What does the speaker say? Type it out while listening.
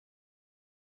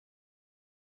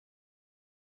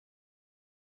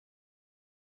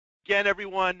Again,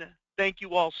 everyone, thank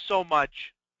you all so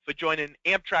much for joining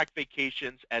Amtrak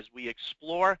Vacations as we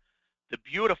explore the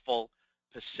beautiful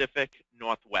Pacific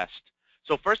Northwest.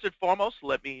 So first and foremost,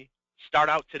 let me start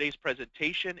out today's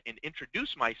presentation and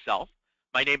introduce myself.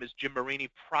 My name is Jim Marini,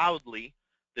 proudly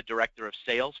the Director of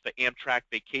Sales for Amtrak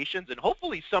Vacations, and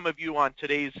hopefully some of you on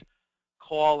today's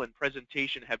call and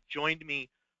presentation have joined me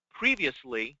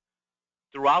previously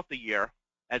throughout the year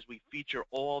as we feature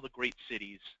all the great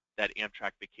cities that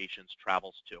Amtrak Vacations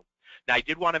travels to. Now, I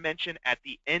did want to mention at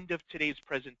the end of today's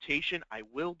presentation, I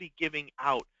will be giving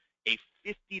out a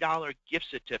 $50 gift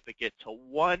certificate to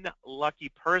one lucky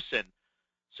person.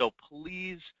 So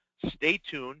please stay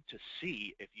tuned to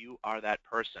see if you are that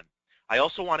person. I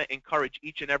also want to encourage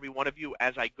each and every one of you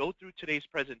as I go through today's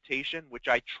presentation, which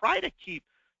I try to keep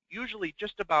usually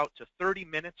just about to 30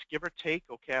 minutes, give or take.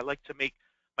 Okay, I like to make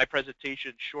my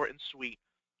presentation short and sweet.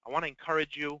 I want to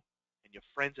encourage you and your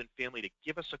friends and family to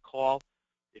give us a call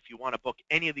if you want to book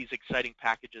any of these exciting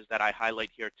packages that I highlight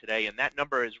here today. And that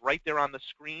number is right there on the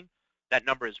screen. That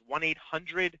number is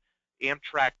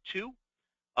 1-800-AMTRAK-2.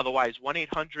 Otherwise,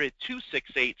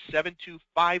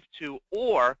 1-800-268-7252,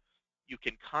 or you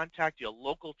can contact your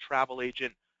local travel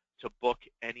agent to book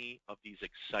any of these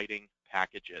exciting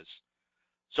packages.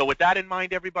 So with that in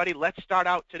mind, everybody, let's start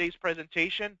out today's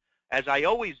presentation as I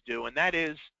always do, and that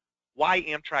is why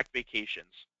Amtrak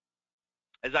Vacations.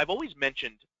 As I've always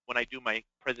mentioned when I do my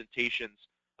presentations,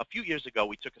 a few years ago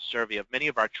we took a survey of many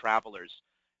of our travelers,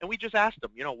 and we just asked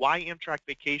them, why Amtrak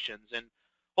Vacations? And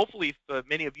hopefully for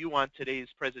many of you on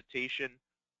today's presentation,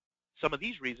 some of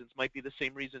these reasons might be the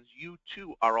same reasons you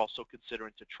too are also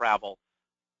considering to travel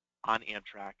on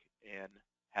Amtrak and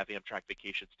have Amtrak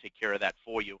Vacations take care of that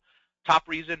for you. Top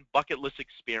reason, bucket list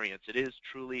experience. It is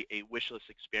truly a wish list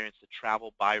experience to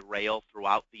travel by rail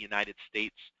throughout the United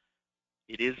States.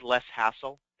 It is less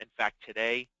hassle. In fact,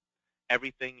 today,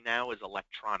 everything now is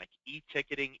electronic.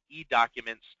 E-ticketing,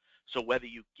 e-documents. So whether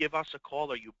you give us a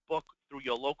call or you book through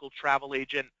your local travel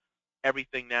agent,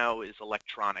 everything now is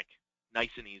electronic.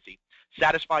 Nice and easy.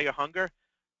 Satisfy your hunger.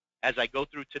 As I go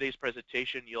through today's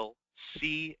presentation, you'll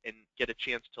see and get a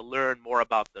chance to learn more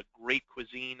about the great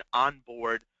cuisine on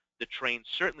board the train,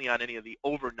 certainly on any of the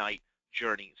overnight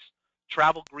journeys.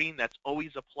 Travel green, that's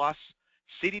always a plus.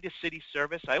 City-to-city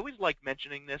service. I always like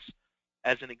mentioning this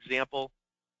as an example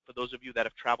for those of you that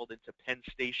have traveled into Penn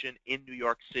Station in New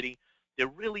York City. There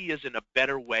really isn't a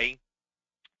better way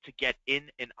to get in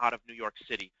and out of New York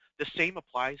City. The same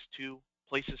applies to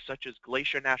places such as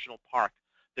Glacier National Park.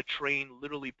 The train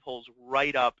literally pulls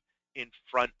right up in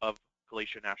front of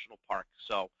Glacier National Park.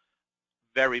 So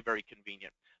very, very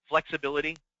convenient.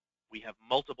 Flexibility. We have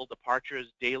multiple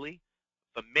departures daily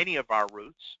for many of our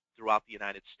routes throughout the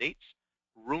United States.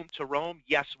 Room to roam.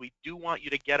 Yes, we do want you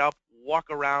to get up, walk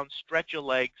around, stretch your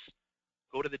legs,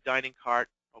 go to the dining cart,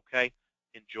 okay?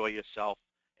 Enjoy yourself.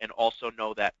 And also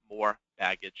know that more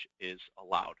baggage is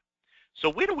allowed. So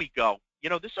where do we go?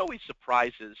 This always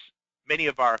surprises many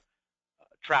of our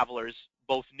travelers,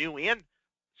 both new and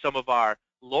some of our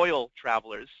loyal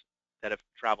travelers that have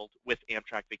traveled with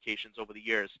Amtrak Vacations over the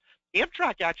years.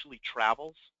 Amtrak actually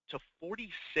travels to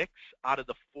 46 out of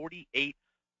the 48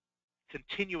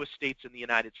 continuous states in the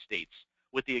United States,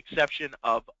 with the exception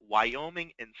of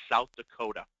Wyoming and South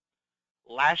Dakota.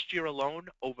 Last year alone,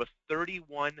 over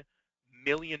 31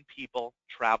 million people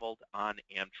traveled on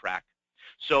Amtrak.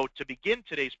 So to begin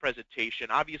today's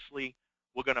presentation, obviously,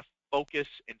 we're going to focus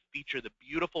and feature the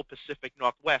beautiful Pacific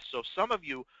Northwest. So some of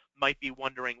you might be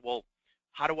wondering, well,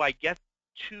 how do I get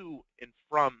to and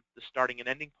from the starting and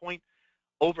ending point?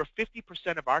 Over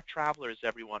 50% of our travelers,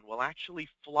 everyone, will actually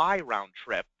fly round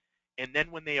trip. And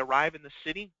then when they arrive in the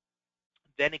city,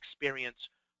 then experience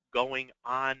going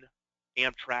on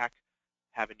Amtrak,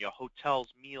 having your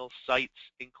hotels, meals,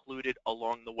 sites included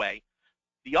along the way.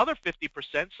 The other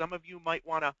 50%, some of you might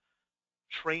want to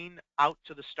train out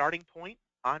to the starting point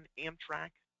on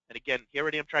Amtrak. And again, here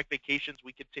at Amtrak Vacations,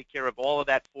 we can take care of all of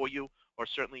that for you, or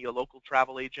certainly your local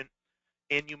travel agent.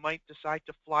 And you might decide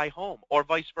to fly home, or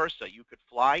vice versa. You could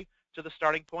fly to the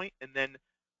starting point, and then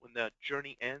when the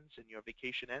journey ends and your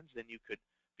vacation ends, then you could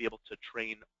be able to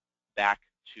train back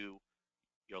to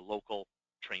your local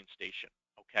train station.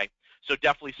 Okay, so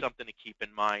definitely something to keep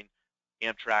in mind.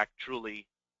 Amtrak truly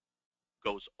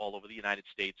goes all over the United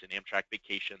States, and Amtrak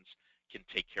Vacations can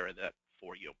take care of that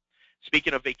for you.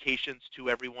 Speaking of vacations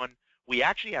to everyone, we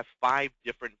actually have 5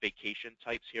 different vacation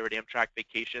types here at Amtrak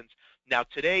Vacations. Now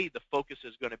today, the focus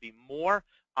is going to be more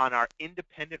on our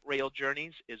independent rail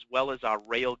journeys as well as our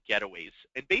rail getaways.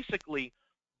 And basically,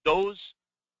 those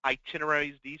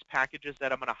itineraries, these packages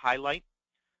that I'm going to highlight,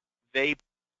 they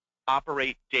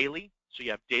operate daily. So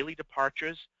you have daily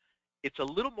departures. It's a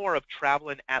little more of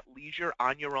traveling at leisure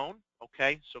on your own,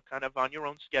 okay? So kind of on your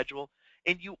own schedule.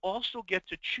 And you also get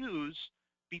to choose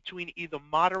between either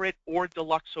moderate or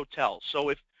deluxe hotels. So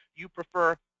if you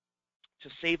prefer to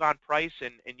save on price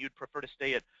and you'd prefer to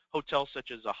stay at hotels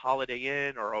such as a Holiday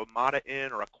Inn or a Ramada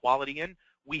Inn or a Quality Inn,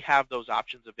 we have those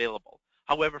options available.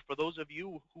 However, for those of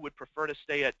you who would prefer to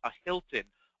stay at a Hilton,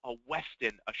 a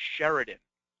Westin, a Sheraton,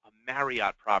 a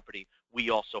Marriott property, we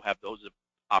also have those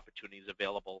opportunities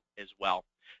available as well.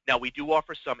 Now, we do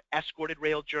offer some escorted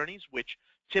rail journeys, which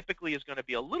typically is going to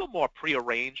be a little more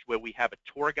prearranged, where we have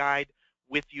a tour guide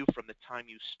with you from the time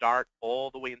you start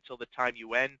all the way until the time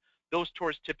you end. Those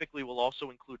tours typically will also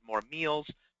include more meals.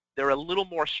 They're a little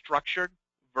more structured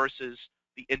versus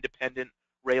the independent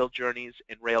rail journeys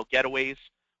and rail getaways.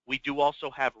 We do also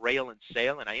have rail and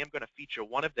sail, and I am going to feature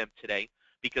one of them today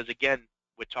because, again,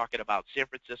 we're talking about San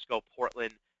Francisco,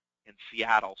 Portland, and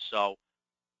Seattle. So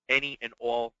any and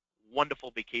all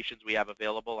wonderful vacations we have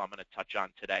available, I'm going to touch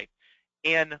on today.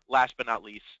 And last but not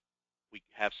least, we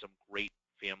have some great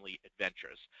family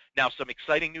adventures. Now, some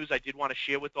exciting news I did want to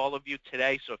share with all of you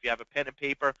today. So if you have a pen and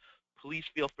paper, please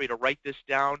feel free to write this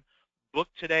down. Book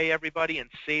today, everybody, and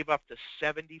save up to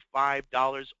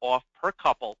 $75 off per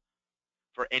couple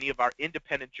for any of our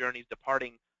independent journeys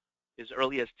departing as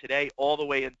early as today all the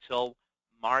way until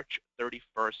March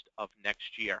 31st of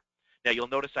next year. Now, you'll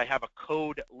notice I have a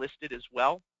code listed as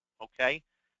well, okay?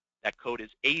 That code is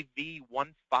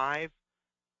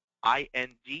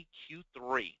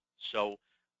AV15INDQ3. So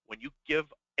when you give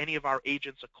any of our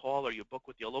agents a call or you book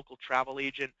with your local travel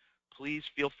agent, please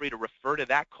feel free to refer to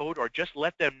that code or just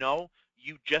let them know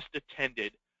you just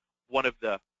attended one of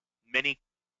the many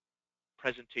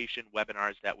presentation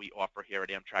webinars that we offer here at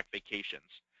Amtrak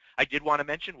Vacations. I did want to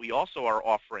mention we also are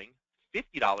offering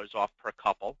 $50 off per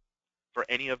couple for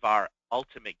any of our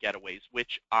ultimate getaways,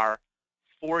 which are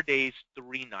 4 days,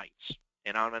 3 nights.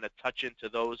 And I'm going to touch into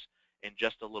those in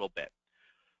just a little bit.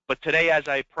 But today, as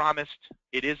I promised,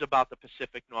 it is about the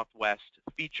Pacific Northwest,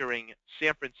 featuring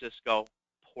San Francisco,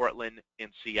 Portland,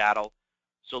 and Seattle.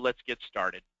 So let's get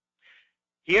started.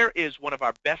 Here is one of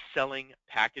our best-selling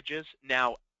packages.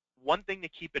 Now, one thing to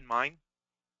keep in mind,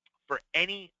 for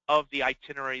any of the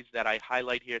itineraries that I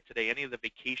highlight here today, any of the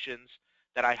vacations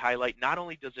that I highlight, not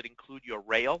only does it include your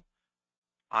rail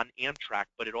on Amtrak,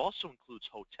 but it also includes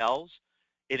hotels.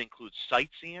 It includes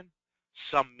sightseeing.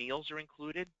 Some meals are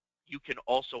included. You can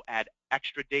also add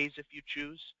extra days if you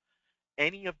choose.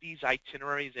 Any of these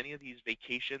itineraries, any of these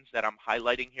vacations that I'm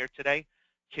highlighting here today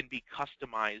can be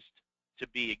customized to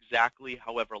be exactly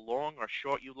however long or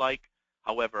short you like,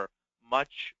 however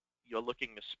much you're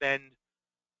looking to spend.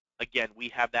 Again, we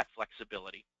have that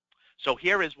flexibility. So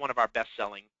here is one of our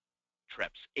best-selling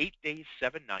trips, 8 days,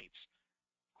 7 nights.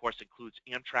 Of course, includes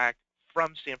Amtrak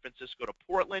from San Francisco to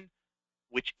Portland,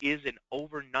 which is an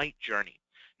overnight journey.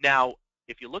 Now,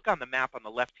 if you look on the map on the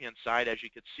left-hand side, as you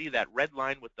can see, that red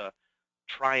line with the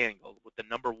triangle with the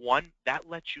number 1, that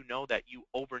lets you know that you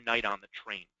overnight on the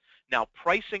train. Now,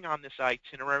 pricing on this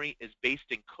itinerary is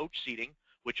based in coach seating,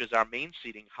 which is our main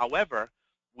seating. However,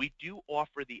 we do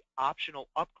offer the optional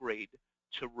upgrade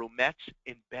to roomettes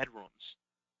and bedrooms.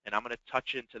 And I'm going to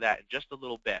touch into that in just a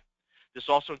little bit. This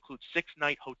also includes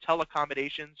 6-night hotel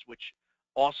accommodations, which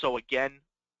also, again,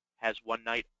 has 1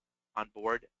 night on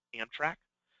board Amtrak.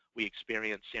 We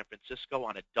experience San Francisco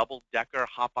on a double-decker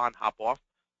hop-on, hop-off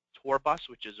tour bus,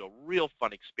 which is a real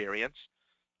fun experience.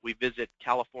 We visit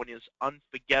California's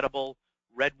unforgettable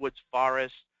Redwoods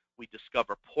Forest. We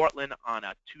discover Portland on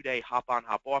a 2-day hop-on,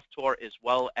 hop-off tour, as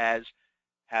well as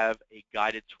have a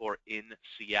guided tour in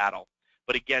Seattle.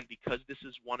 But again, because this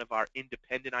is one of our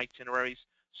independent itineraries,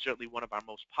 certainly one of our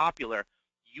most popular,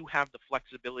 you have the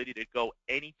flexibility to go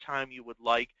anytime you would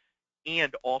like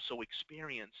and also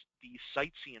experience these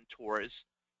sightseeing tours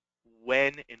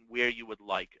when and where you would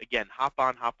like. Again,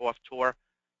 hop-on, hop-off tour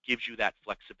gives you that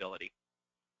flexibility.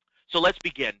 So let's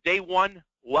begin. Day 1,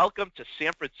 welcome to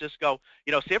San Francisco.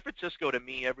 You know, San Francisco to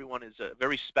me, everyone, is a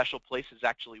very special place. It's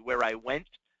actually where I went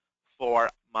for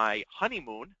my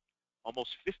honeymoon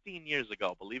almost 15 years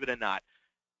ago, believe it or not.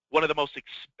 One of the most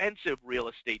expensive real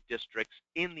estate districts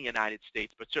in the United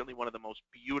States, but certainly one of the most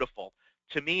beautiful.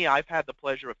 To me, I've had the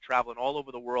pleasure of traveling all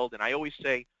over the world, and I always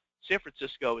say San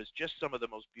Francisco is just some of the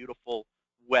most beautiful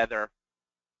weather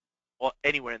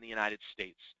anywhere in the United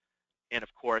States. And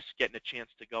of course, getting a chance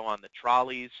to go on the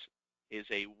trolleys is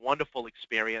a wonderful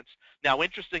experience. Now,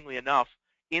 interestingly enough,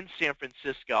 in San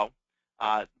Francisco,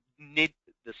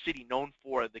 the city known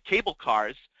for the cable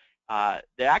cars,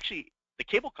 the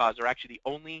cable cars are actually the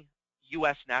only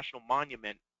U.S. national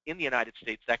monument in the United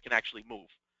States that can actually move.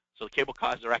 So the cable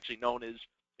cars are actually known as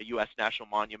a U.S. national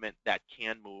monument that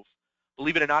can move.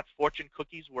 Believe it or not, fortune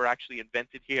cookies were actually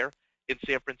invented here in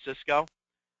San Francisco.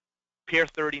 Pier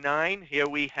 39, here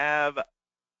we have,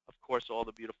 of course, all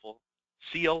the beautiful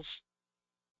seals.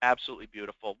 Absolutely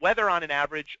beautiful. Weather on an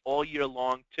average all year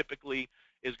long typically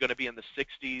is going to be in the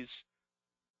 60s.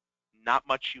 Not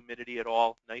much humidity at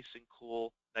all. Nice and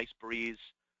cool. Nice breeze.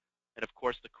 And of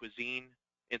course, the cuisine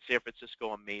in San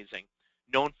Francisco, amazing.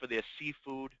 Known for their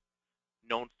seafood,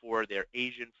 known for their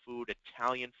Asian food,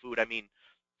 Italian food. I mean,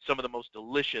 some of the most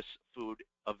delicious food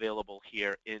available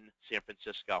here in San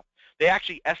Francisco. They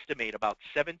actually estimate about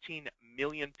 17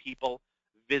 million people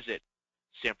visit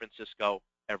San Francisco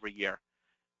every year.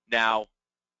 Now,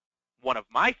 one of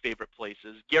my favorite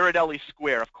places, Ghirardelli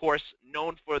Square, of course,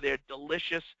 known for their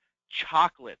delicious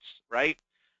chocolates, right?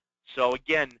 So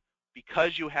again,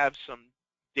 because you have some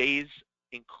days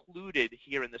included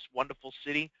here in this wonderful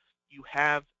city, you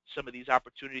have some of these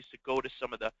opportunities to go to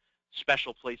some of the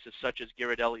special places such as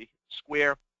Ghirardelli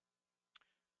Square.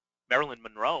 Marilyn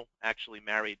Monroe actually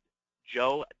married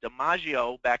Joe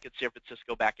DiMaggio back in San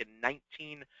Francisco back in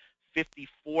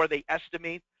 1954. They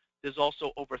estimate there's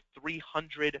also over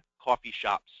 300 coffee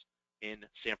shops in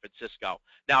San Francisco.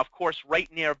 Now, of course,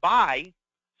 right nearby,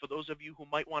 for those of you who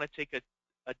might want to take a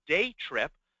day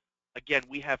trip, again,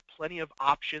 we have plenty of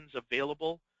options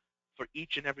available for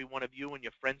each and every one of you and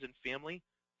your friends and family.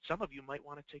 Some of you might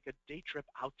want to take a day trip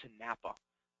out to Napa.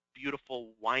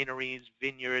 Beautiful wineries,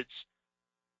 vineyards.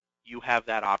 You have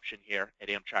that option here at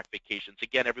Amtrak Vacations.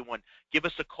 Again, everyone, give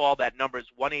us a call. That number is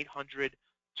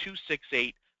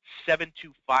 1-800-268-7252,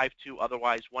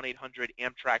 otherwise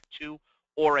 1-800-AMTRAK2,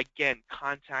 or again,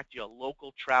 contact your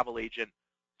local travel agent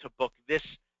to book this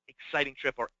exciting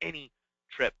trip or any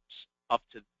trips up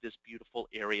to this beautiful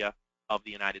area of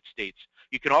the United States.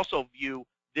 You can also view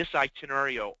this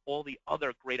itinerary or all the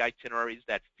other great itineraries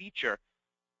that feature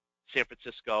San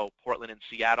Francisco, Portland, and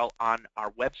Seattle on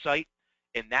our website,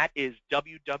 and that is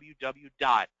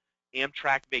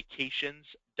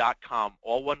www.amtrakvacations.com,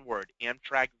 all one word,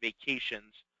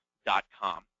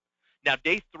 amtrakvacations.com. Now,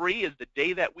 day 3 is the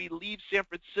day that we leave San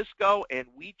Francisco and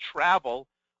we travel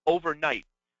overnight.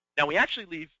 Now, we actually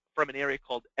leave from an area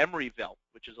called Emeryville,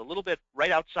 which is a little bit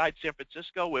right outside San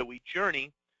Francisco, where we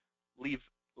leave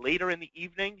later in the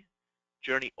evening,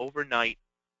 journey overnight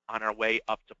on our way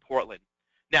up to Portland.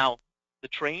 Now, the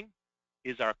train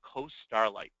is our Coast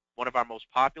Starlight, one of our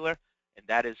most popular, and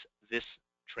that is this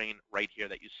train right here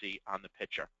that you see on the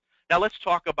picture. Now, let's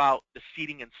talk about the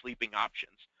seating and sleeping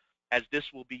options, as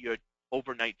this will be your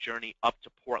overnight journey up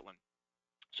to Portland.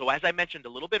 So as I mentioned a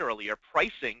little bit earlier,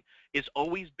 pricing is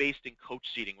always based in coach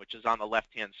seating, which is on the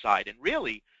left-hand side. And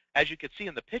really, as you can see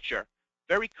in the picture,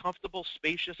 very comfortable,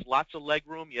 spacious, lots of leg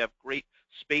room. You have great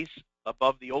space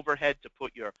above the overhead to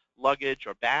put your luggage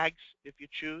or bags if you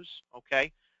choose,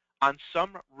 okay? On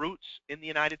some routes in the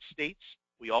United States,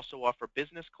 we also offer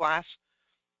business class.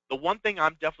 The one thing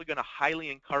I'm definitely going to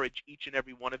highly encourage each and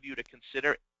every one of you to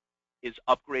consider is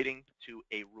upgrading to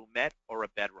a roomette or a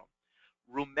bedroom.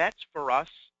 Roomettes for us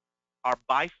are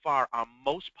by far our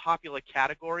most popular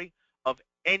category of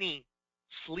any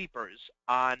sleepers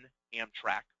on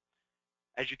Amtrak.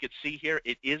 As you can see here,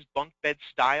 it is bunk bed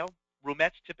style.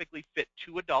 Roomettes typically fit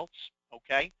 2 adults,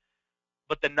 okay?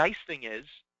 But the nice thing is,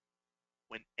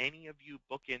 when any of you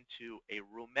book into a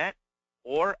roomette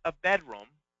or a bedroom,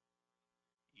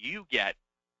 you get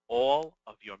all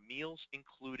of your meals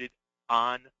included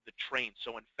on the train.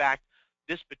 So in fact,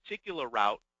 this particular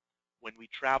route, when we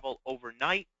travel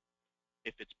overnight,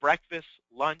 if it's breakfast,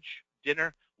 lunch,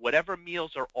 dinner, whatever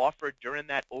meals are offered during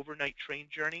that overnight train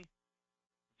journey,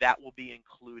 that will be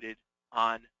included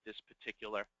on this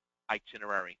particular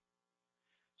itinerary.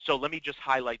 So let me just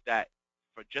highlight that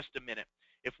for just a minute.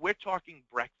 If we're talking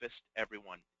breakfast,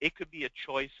 everyone, it could be a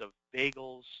choice of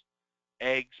bagels,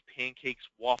 eggs, pancakes,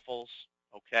 waffles,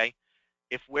 okay?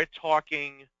 If we're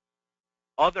talking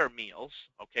other meals,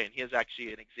 okay, and here's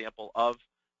actually an example of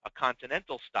a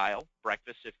continental style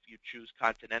breakfast if you choose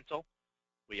continental,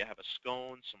 where you have a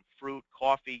scone, some fruit,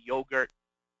 coffee, yogurt.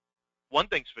 One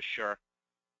thing's for sure,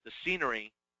 the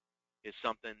scenery is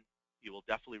something you will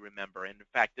definitely remember. And in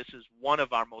fact, this is one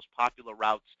of our most popular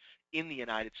routes in the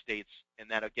United States, and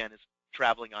that again is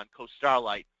traveling on Coast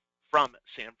Starlight from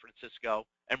San Francisco,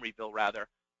 Emeryville rather,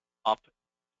 up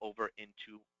over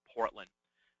into Portland.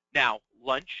 Now,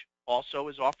 lunch also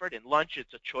is offered. In lunch,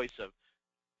 it's a choice of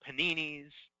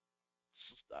paninis,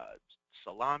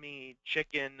 salami,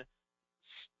 chicken,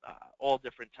 all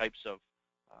different types of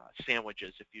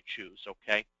sandwiches if you choose,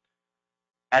 okay?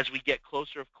 As we get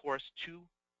closer, of course, to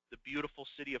the beautiful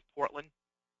city of Portland,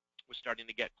 we're starting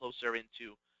to get closer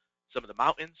into some of the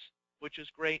mountains, which is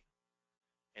great.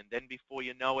 And then before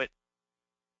you know it,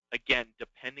 again,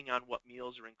 depending on what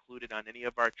meals are included on any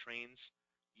of our trains,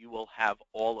 you will have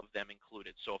all of them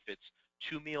included. So if it's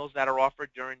 2 meals that are offered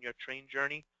during your train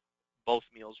journey, both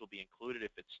meals will be included.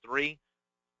 If it's 3,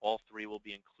 all 3 will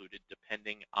be included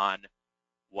depending on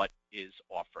what is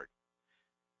offered.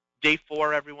 Day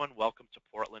 4, everyone, welcome to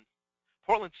Portland.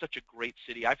 Portland's such a great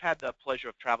city. I've had the pleasure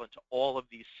of traveling to all of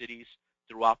these cities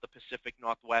throughout the Pacific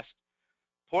Northwest.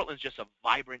 Portland's just a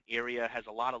vibrant area, has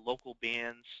a lot of local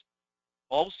bands.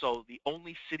 Also, the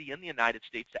only city in the United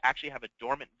States to actually have a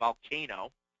dormant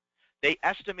volcano. They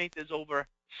estimate there's over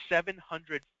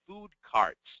 700 food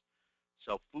carts.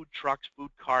 So food trucks,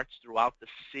 food carts throughout the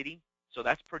city. So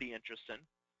that's pretty interesting.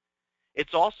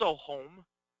 It's also home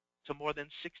to more than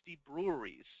 60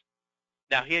 breweries.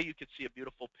 Now here you can see a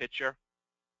beautiful picture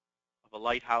of a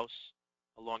lighthouse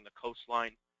along the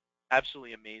coastline.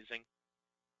 Absolutely amazing.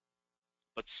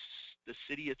 But the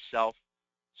city itself,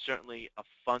 certainly a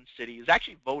fun city. It's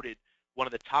actually voted one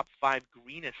of the top 5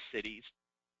 greenest cities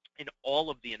in all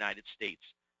of the United States.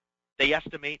 They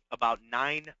estimate about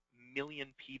 9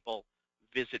 million people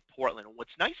visit Portland. And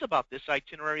what's nice about this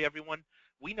itinerary, everyone,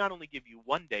 we not only give you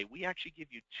 1 day, we actually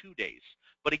give you 2 days.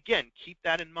 But again, keep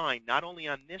that in mind, not only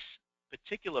on this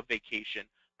particular vacation,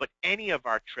 but any of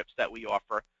our trips that we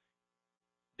offer,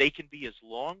 they can be as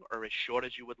long or as short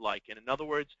as you would like. And in other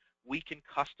words, we can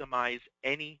customize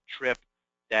any trip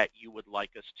that you would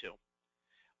like us to.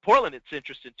 Portland, it's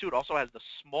interesting too, it also has the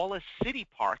smallest city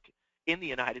park in the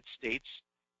United States,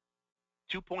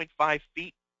 2.5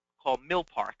 feet, called Mill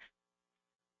Park.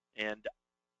 And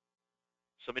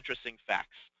some interesting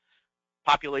facts.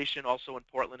 Population also in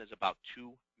Portland is about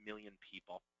 2 million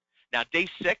people. Now, day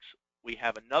 6, we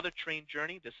have another train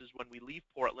journey. This is when we leave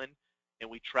Portland and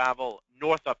we travel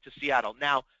north up to Seattle.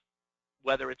 Now,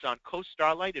 whether it's on Coast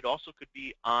Starlight, it also could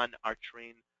be on our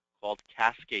train called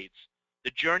Cascades.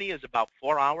 The journey is about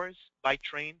 4 hours by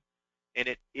train, and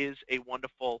it is a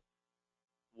wonderful,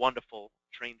 wonderful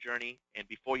train journey. And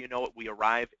before you know it, we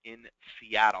arrive in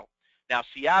Seattle. Now,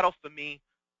 Seattle, for me,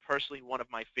 personally, one of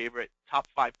my top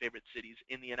 5 favorite cities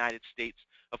in the United States.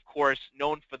 Of course,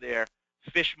 known for their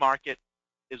fish market,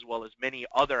 as well as many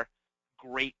other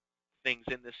great things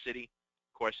in this city.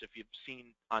 Of course, if you've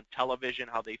seen on television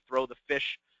how they throw the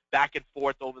fish back and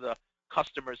forth over the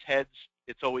customers' heads,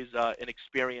 it's always an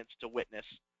experience to witness.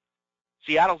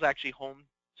 Seattle's actually home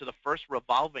to the first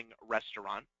revolving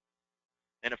restaurant.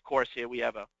 And of course, here we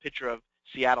have a picture of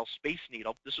Seattle Space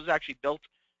Needle. This was actually built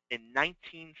in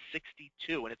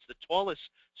 1962, and it's the tallest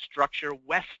structure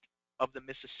west of the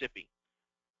Mississippi.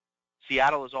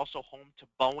 Seattle is also home to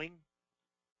Boeing,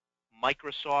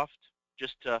 Microsoft,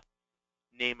 just to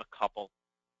name a couple.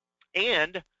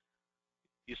 And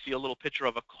you see a little picture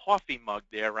of a coffee mug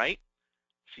there, right?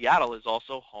 Seattle is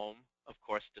also home, of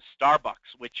course, to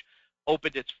Starbucks, which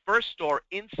opened its first store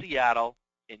in Seattle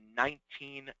in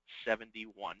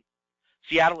 1971.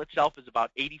 Seattle itself is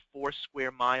about 84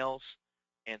 square miles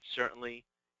and certainly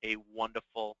a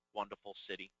wonderful, wonderful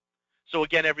city. So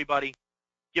again, everybody,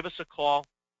 give us a call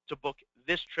to book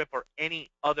this trip or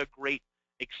any other great,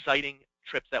 exciting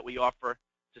trips that we offer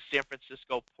to San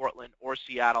Francisco, Portland, or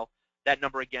Seattle. That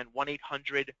number again,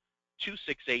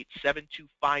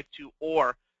 1-800-268-7252,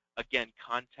 or again,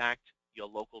 contact your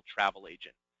local travel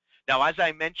agent. Now, as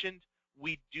I mentioned,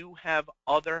 we do have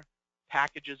other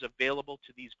packages available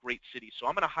to these great cities. So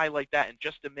I'm going to highlight that in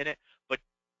just a minute, but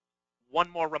one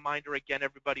more reminder again,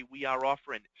 everybody, we are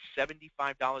offering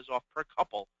 $75 off per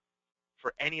couple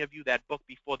for any of you that book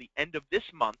before the end of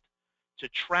this month to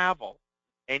travel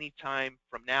anytime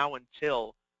from now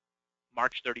until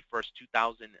March 31st,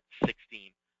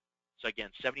 2016. So again,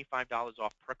 $75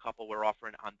 off per couple we're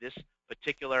offering on this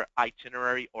particular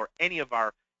itinerary or any of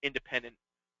our independent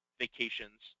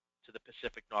vacations to the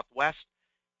Pacific Northwest.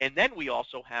 And then we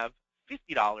also have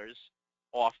 $50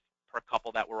 off per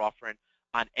couple that we're offering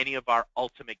on any of our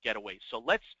ultimate getaways. So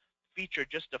let's feature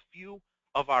just a few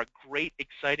of our great,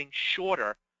 exciting,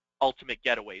 shorter ultimate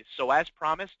getaways. So as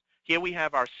promised, here we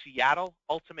have our Seattle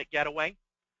ultimate getaway.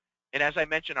 And as I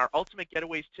mentioned, our ultimate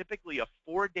getaway is typically a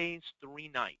 4 days, 3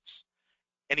 nights.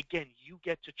 And again, you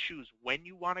get to choose when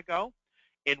you want to go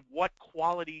and what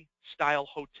quality style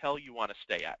hotel you want to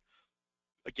stay at.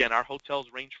 Again, our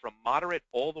hotels range from moderate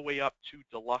all the way up to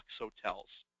deluxe hotels.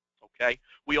 Okay?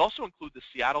 We also include the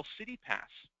Seattle City Pass,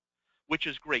 which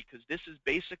is great because this is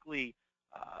basically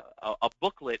a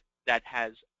booklet that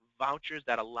has vouchers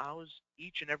that allows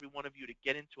each and every one of you to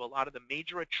get into a lot of the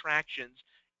major attractions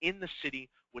in the city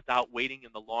without waiting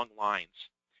in the long lines.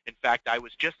 In fact, I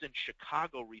was just in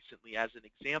Chicago recently as an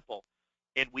example,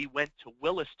 and we went to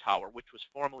Willis Tower, which was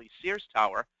formerly Sears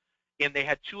Tower, and they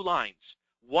had two lines.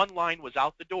 One line was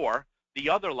out the door. The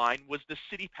other line was the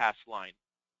City Pass line.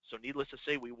 So needless to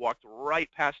say, we walked right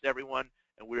past everyone,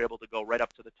 and we were able to go right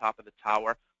up to the top of the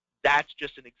tower. That's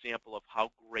just an example of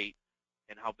how great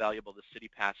and how valuable the City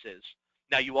Pass is.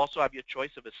 Now, you also have your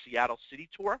choice of a Seattle City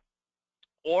Tour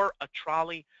or a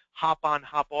trolley hop-on,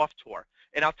 hop-off tour.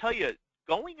 And I'll tell you,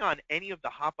 going on any of the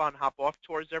hop-on, hop-off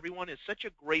tours, everyone, is such a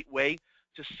great way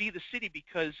to see the city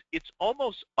because it's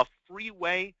almost a free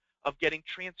way of getting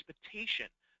transportation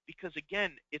because,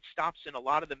 again, it stops in a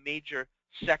lot of the major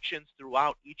sections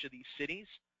throughout each of these cities.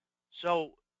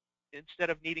 So instead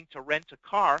of needing to rent a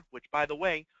car, which, by the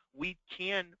way, we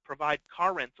can provide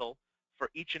car rental for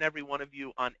each and every one of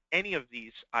you on any of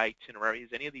these itineraries,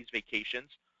 any of these vacations,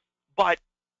 but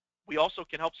we also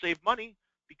can help save money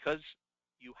because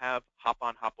you have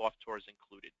hop-on, hop-off tours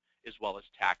included, as well as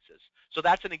taxes. So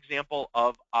that's an example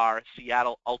of our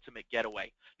Seattle Ultimate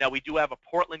Getaway. Now, we do have a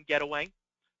Portland Getaway.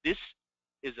 This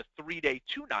is a 3-day,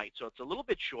 2-night, so it's a little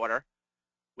bit shorter,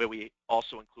 where we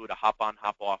also include a hop-on,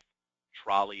 hop-off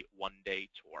trolley 1-day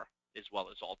tour, as well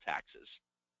as all taxes.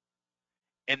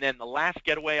 And then the last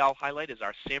getaway I'll highlight is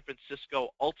our San Francisco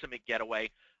Ultimate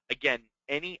Getaway. Again,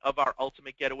 any of our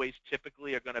Ultimate Getaways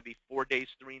typically are going to be 4 days,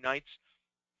 3 nights.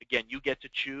 Again, you get to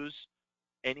choose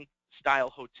any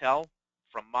style hotel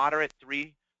from moderate,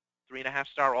 3.5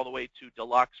 star, all the way to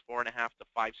deluxe, 4.5 to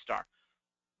 5 star.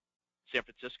 San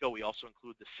Francisco, we also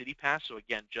include the City Pass. So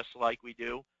again, just like we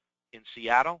do in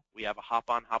Seattle, we have a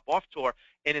hop-on, hop-off tour.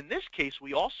 And in this case,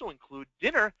 we also include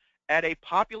dinner at a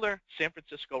popular San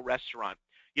Francisco restaurant.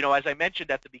 You know, as I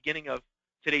mentioned at the beginning of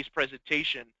today's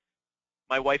presentation,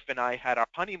 my wife and I had our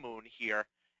honeymoon here,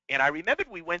 and I remembered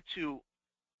we went to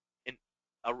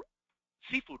a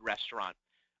seafood restaurant,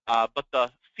 but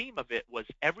the theme of it was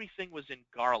everything was in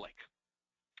garlic.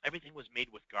 Everything was made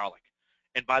with garlic.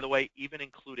 And by the way, even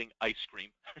including ice cream,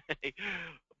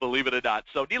 believe it or not.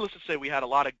 So needless to say, we had a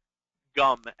lot of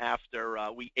gum after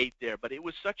we ate there, but it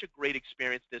was such a great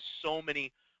experience. There's so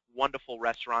many wonderful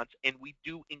restaurants, and we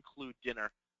do include dinner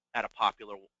at a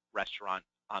popular restaurant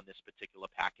on this particular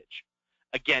package.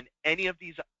 Again, any of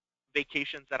these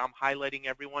vacations that I'm highlighting,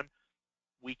 everyone,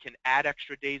 we can add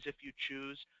extra days if you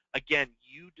choose. Again,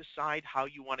 you decide how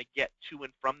you want to get to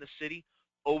and from the city.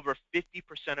 Over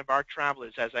 50% of our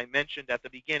travelers, as I mentioned at the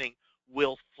beginning,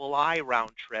 will fly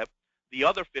round trip. The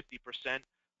other 50%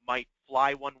 might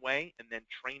fly one way and then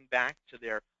train back to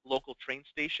their local train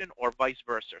station, or vice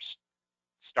versa.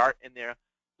 Start in their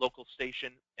local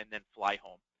station and then fly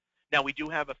home. Now, we do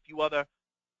have a few other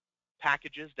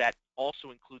packages that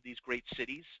also include these great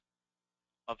cities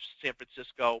of San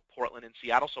Francisco, Portland, and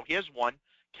Seattle. So here's one,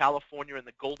 California in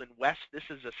the Golden West. This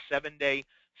is a 7-day,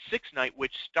 6-night,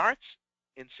 which starts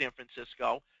in San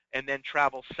Francisco and then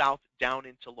travels south down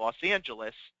into Los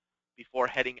Angeles before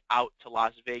heading out to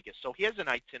Las Vegas. So here's an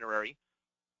itinerary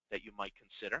that you might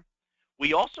consider.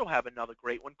 We also have another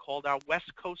great one called our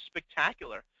West Coast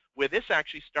Spectacular, where this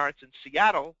actually starts in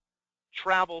Seattle,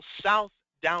 travels south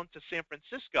down to San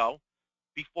Francisco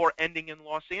before ending in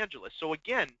Los Angeles. So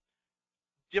again,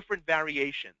 different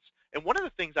variations. And one of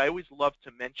the things I always love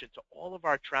to mention to all of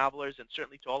our travelers, and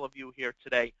certainly to all of you here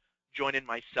today, joining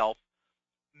myself,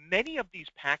 many of these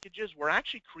packages were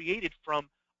actually created from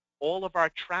all of our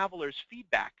travelers'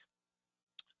 feedback.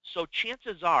 So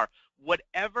chances are,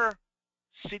 whatever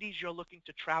cities you're looking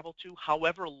to travel to,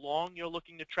 however long you're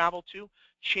looking to travel to,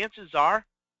 chances are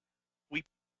we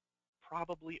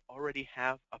probably already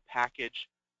have a package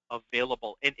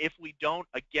available. And if we don't,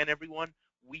 again, everyone,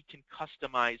 we can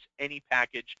customize any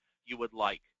package you would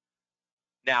like.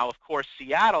 Now, of course,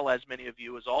 Seattle, as many of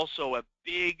you, is also a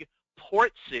big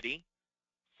port city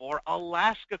for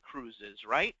Alaska cruises,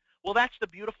 right? Well, that's the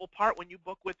beautiful part when you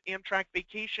book with Amtrak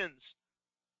Vacations.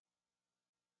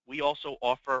 We also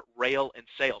offer rail and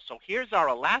sail. So here's our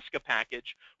Alaska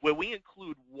package where we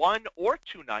include 1 or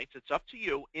 2 nights, it's up to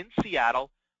you, in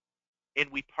Seattle, and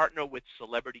we partner with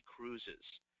Celebrity Cruises.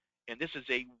 And this is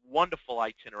a wonderful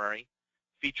itinerary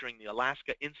featuring the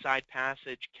Alaska Inside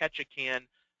Passage, Ketchikan,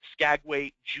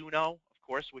 Skagway, Juneau, of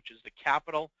course, which is the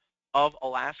capital of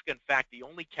Alaska. In fact, the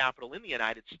only capital in the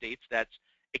United States that's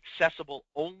accessible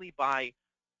only by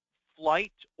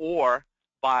flight or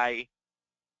by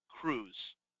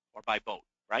cruise or by boat,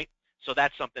 right? So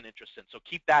that's something interesting. So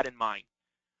keep that in mind.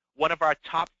 One of our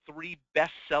top 3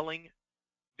 best-selling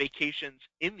vacations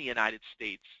in the United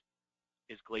States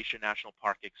is Glacier National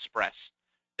Park Express.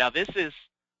 Now, this is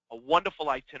a wonderful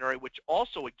itinerary, which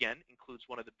also, again, includes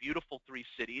one of the beautiful 3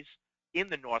 cities in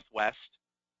the Northwest,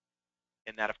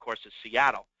 and that, of course, is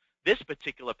Seattle. This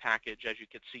particular package, as you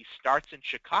can see, starts in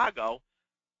Chicago,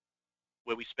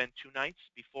 where we spend 2 nights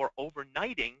before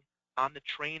overnighting on the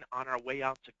train on our way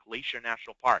out to Glacier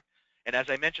National Park. And as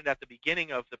I mentioned at the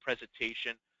beginning of the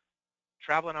presentation,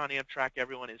 traveling on Amtrak,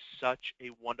 everyone, is such a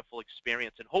wonderful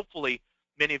experience. And hopefully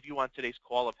many of you on today's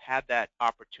call have had that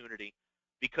opportunity,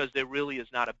 because there really is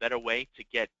not a better way to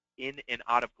get in and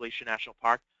out of Glacier National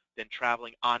Park than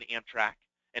traveling on Amtrak.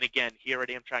 And again, here at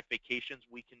Amtrak Vacations,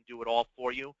 we can do it all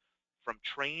for you, from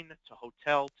train to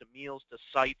hotel to meals to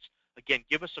sites. Again,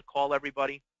 give us a call,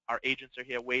 everybody. Our agents are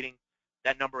here waiting.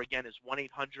 That number again is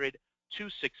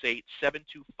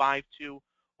 1-800-268-7252,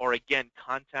 or again,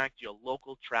 contact your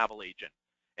local travel agent.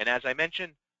 And as I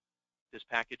mentioned, this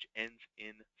package ends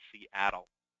in Seattle,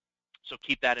 so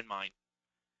keep that in mind.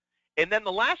 And then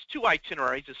the last two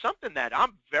itineraries is something that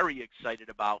I'm very excited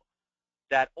about,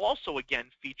 that also again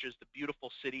features the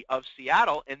beautiful city of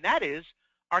Seattle, and that is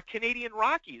our Canadian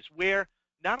Rockies, where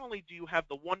not only do you have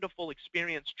the wonderful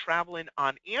experience traveling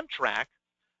on Amtrak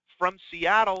from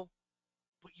Seattle,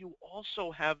 but you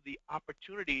also have the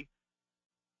opportunity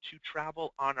to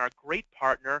travel on our great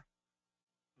partner,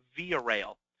 Via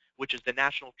Rail, which is the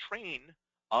national train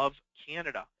of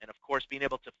Canada. And of course, being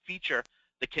able to feature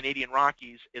the Canadian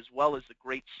Rockies as well as the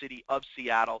great city of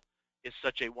Seattle is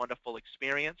such a wonderful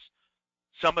experience.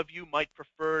 Some of you might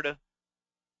prefer to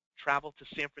travel to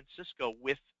San Francisco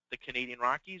with the Canadian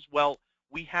Rockies. Well,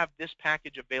 we have this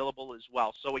package available as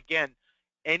well. So again,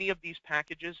 any of these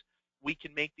packages, we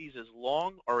can make these as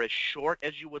long or as short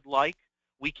as you would like.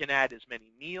 We can add as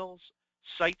many meals,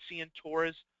 sightseeing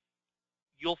tours.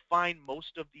 You'll find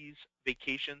most of these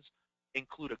vacations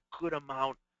include a good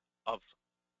amount of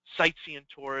sightseeing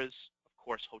tours. Of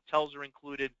course, hotels are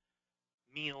included,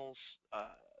 meals,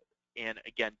 and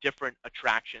again, different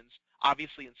attractions.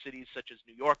 Obviously, in cities such as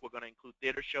New York, we're going to include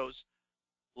theater shows.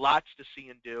 Lots to see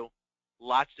and do,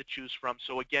 lots to choose from.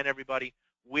 So again, everybody,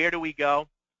 where do we go?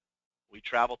 We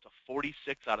travel to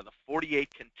 46 out of the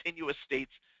 48 continuous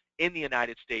states in the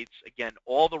United States. Again,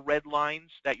 all the red lines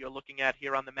that you're looking at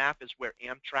here on the map is where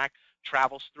Amtrak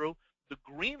travels through. The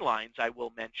green lines, I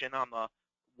will mention, on the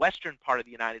western part of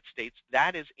the United States,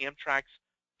 that is Amtrak's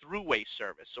throughway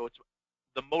service. So it's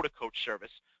the motor coach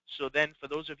service. So then for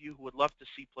those of you who would love to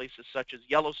see places such as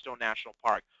Yellowstone National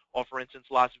Park, or for instance,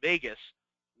 Las Vegas,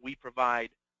 we provide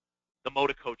the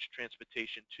motor coach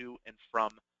transportation to and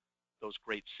from those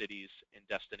great cities and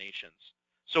destinations.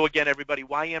 So again, everybody,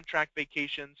 why Amtrak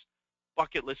Vacations?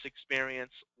 Bucket list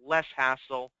experience, less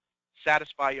hassle,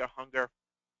 satisfy your hunger.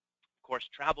 Of course,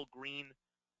 travel green,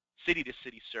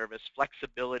 city-to-city service,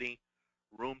 flexibility,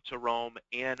 room to roam,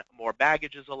 and more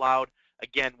baggage is allowed.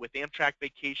 Again, with Amtrak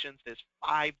Vacations, there's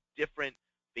 5 different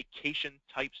vacation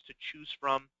types to choose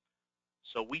from.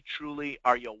 So we truly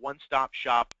are your one-stop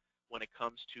shop when it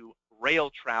comes to rail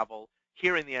travel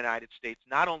here in the United States,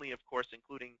 not only, of course,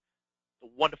 including the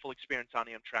wonderful experience on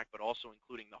Amtrak, but also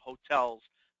including the hotels,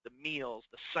 the meals,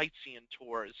 the sightseeing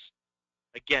tours.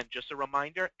 Again, just a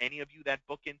reminder, any of you that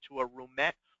book into a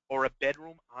roomette or a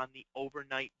bedroom on the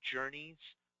overnight journeys,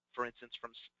 for instance,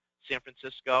 from San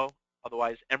Francisco,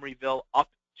 otherwise Emeryville, up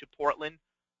to Portland,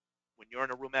 when you're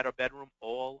in a roomette or bedroom,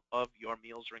 all of your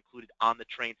meals are included on the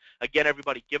train. Again,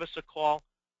 everybody, give us a call.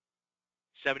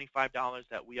 $75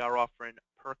 that we are offering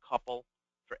per couple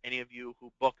for any of you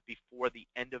who book before the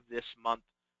end of this month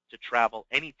to travel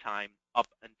anytime up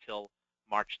until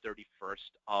March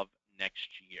 31st of next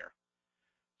year.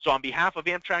 So on behalf of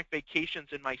Amtrak Vacations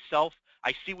and myself,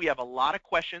 I see we have a lot of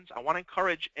questions. I want to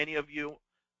encourage any of you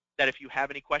that if you have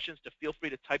any questions to feel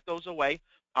free to type those away.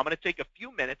 I'm going to take a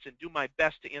few minutes and do my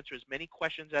best to answer as many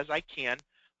questions as I can.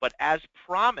 But as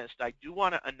promised, I do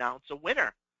want to announce a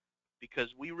winner, because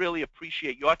we really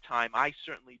appreciate your time. I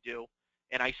certainly do.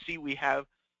 And I see we have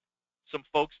some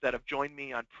folks that have joined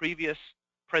me on previous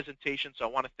presentations, so I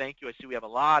want to thank you. I see we have a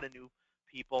lot of new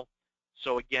people.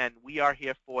 So again, we are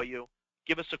here for you.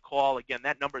 Give us a call. Again,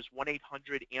 that number is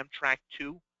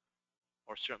 1-800-AMTRAK-2,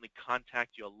 or certainly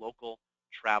contact your local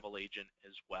travel agent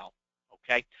as well.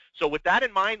 Okay? So with that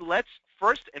in mind, let's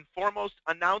first and foremost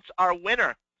announce our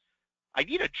winner. I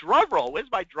need a drum roll.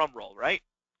 Where's my drum roll, right?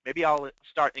 Maybe I'll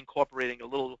start incorporating a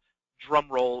little drum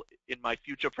roll in my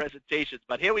future presentations.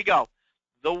 But here we go.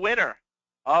 The winner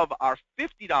of our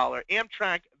 $50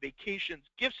 Amtrak Vacations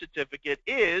gift certificate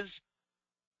is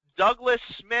Douglas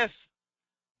Smith.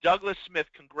 Douglas Smith,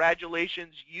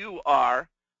 congratulations. You are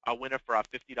our winner for our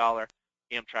 $50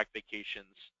 Amtrak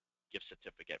Vacations gift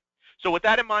certificate. So with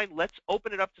that in mind, let's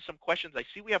open it up to some questions. I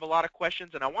see we have a lot of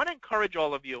questions, and I want to encourage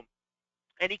all of you,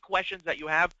 any questions that you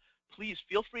have, please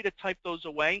feel free to type those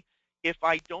away. If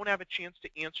I don't have a chance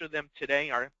to answer them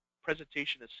today, our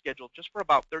presentation is scheduled just for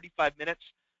about 35 minutes,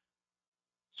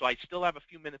 so I still have a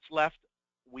few minutes left.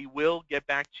 We will get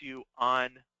back to you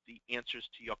on the answers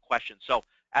to your questions. So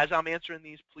as I'm answering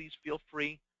these, please feel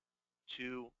free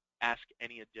to ask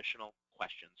any additional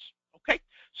questions. Okay,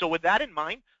 so with that in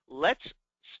mind, let's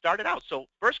start it out. So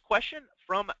first question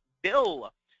from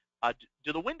Bill.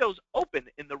 Do the windows open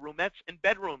in the roomettes and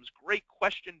bedrooms? Great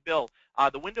question, Bill.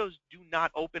 The windows do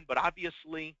not open, but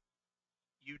obviously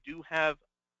you do have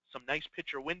some nice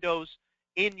picture windows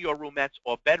in your roomettes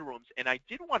or bedrooms. And I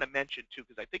did want to mention, too,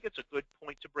 because I think it's a good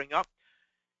point to bring up,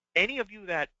 any of you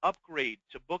that upgrade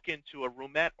to book into a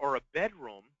roomette or a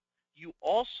bedroom, you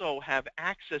also have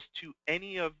access to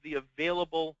any of the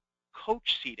available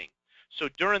coach seating. So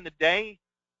during the day,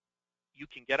 you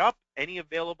can get up, any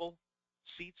available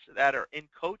seats that are in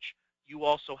coach, you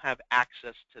also have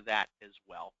access to that as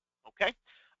well. Okay?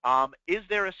 Is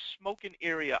there a smoking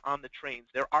area on the trains?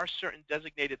 There are certain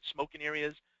designated smoking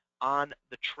areas on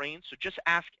the train, so just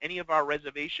ask any of our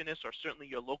reservationists or certainly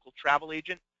your local travel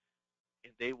agent,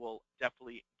 and they will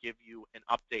definitely give you an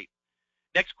update.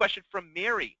 Next question from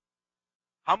Mary.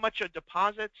 How much are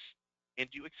deposits, and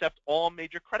do you accept all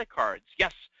major credit cards?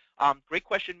 Yes. Great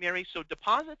question, Mary. So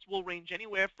deposits will range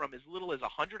anywhere from as little as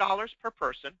 $100 per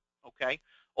person, okay,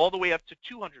 all the way up to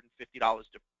 $250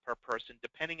 per person,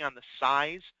 depending on the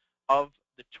size of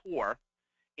the tour.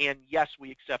 And yes, we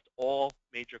accept all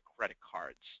major credit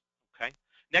cards, okay?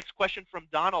 Next question from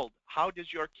Donald. How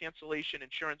does your cancellation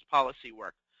insurance policy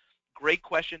work? Great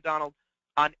question, Donald.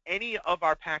 On any of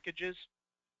our packages,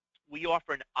 we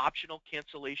offer an optional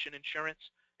cancellation insurance.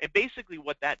 And basically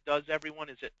what that does, everyone,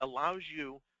 is it allows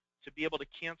you to be able to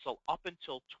cancel up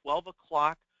until 12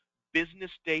 o'clock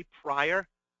business day prior,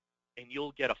 and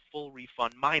you'll get a full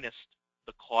refund minus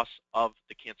the cost of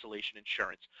the cancellation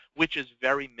insurance, which is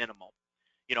very minimal.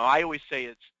 You know, I always say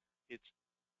it's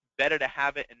better to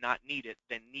have it and not need it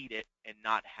than need it and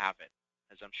not have it,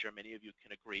 as I'm sure many of you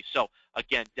can agree. So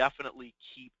again, definitely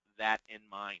keep that in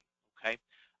mind, okay?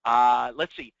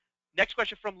 Let's see. Next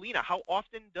question from Lena. How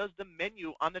often does the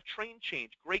menu on the train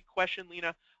change? Great question,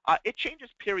 Lena. It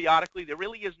changes periodically. There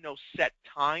really is no set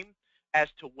time as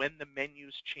to when the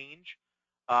menus change.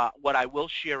 What I will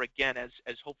share again, as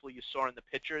hopefully you saw in the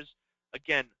pictures,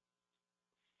 again,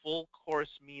 full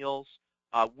course meals.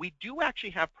 We do actually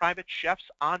have private chefs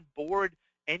on board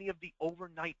any of the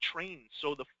overnight trains,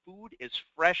 so the food is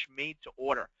fresh, made to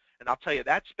order. And I'll tell you,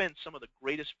 that's been some of the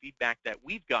greatest feedback that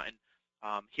we've gotten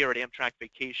here at Amtrak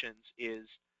Vacations, is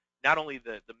not only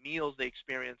the meals they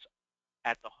experience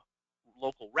at the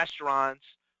local restaurants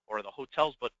or the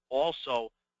hotels, but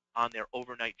also on their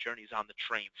overnight journeys on the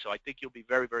train. So I think you'll be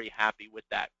very, very happy with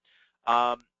that.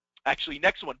 Actually,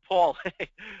 next one, Paul.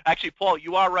 Actually, Paul,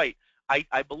 you are right.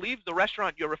 I believe the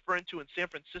restaurant you're referring to in San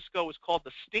Francisco is called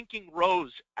the Stinking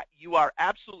Rose. You are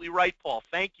absolutely right, Paul.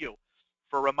 Thank you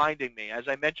for reminding me. As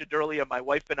I mentioned earlier, my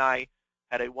wife and I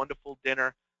had a wonderful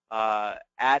dinner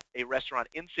at a restaurant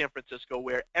in San Francisco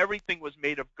where everything was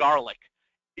made of garlic,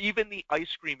 even the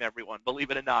ice cream, everyone, believe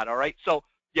it or not, all right? So,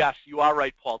 yes, you are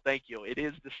right, Paul. Thank you. It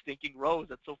is the Stinking Rose.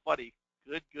 That's so funny.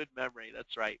 Good memory.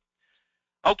 That's right.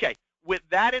 Okay, with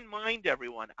that in mind,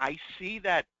 everyone, I see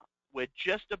that we're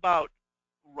just about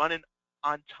running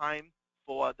on time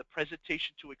for the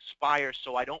presentation to expire,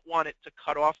 so I don't want it to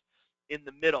cut off in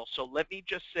the middle. So let me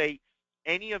just say,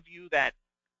 any of you that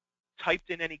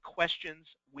typed in any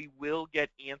questions, we will get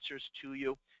answers to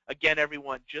you. Again,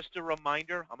 everyone, just a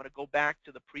reminder, I'm going to go back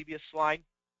to the previous slide.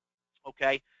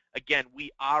 Okay, again, we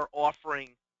are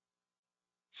offering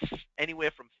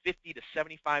anywhere from $50 to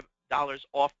 $75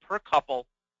 off per couple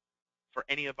for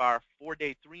any of our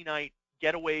 4-day, 3-night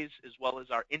getaways, as well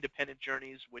as our independent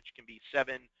journeys, which can be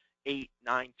 7, 8,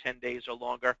 9, 10 days or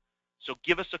longer. So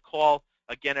give us a call.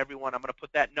 Again, everyone, I'm going to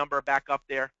put that number back up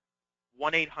there,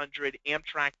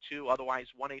 1-800-AMTRAK2, otherwise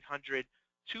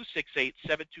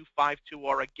 1-800-268-7252,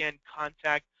 or again,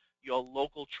 contact your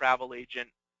local travel agent,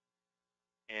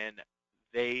 and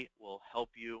they will help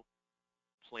you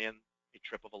plan a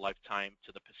trip of a lifetime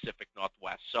to the Pacific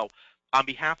Northwest. So on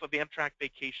behalf of Amtrak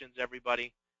Vacations,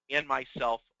 everybody, and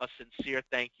myself, a sincere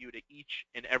thank you to each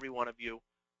and every one of you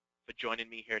for joining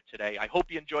me here today. I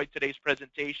hope you enjoyed today's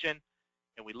presentation,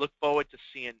 and we look forward to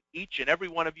seeing each and every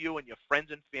one of you and your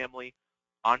friends and family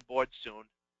on board soon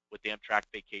with Amtrak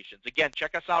Vacations. Again,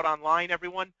 check us out online,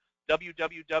 everyone,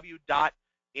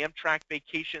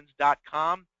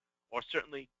 www.amtrakvacations.com, or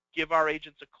certainly give our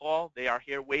agents a call. They are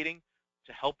here waiting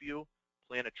to help you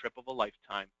plan a trip of a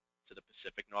lifetime to the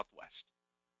Pacific Northwest.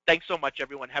 Thanks so much,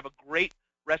 everyone. Have a great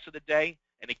rest of the day.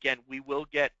 And again, we will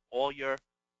get all your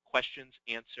questions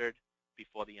answered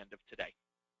before the end of today.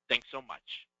 Thanks so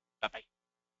much. Bye-bye.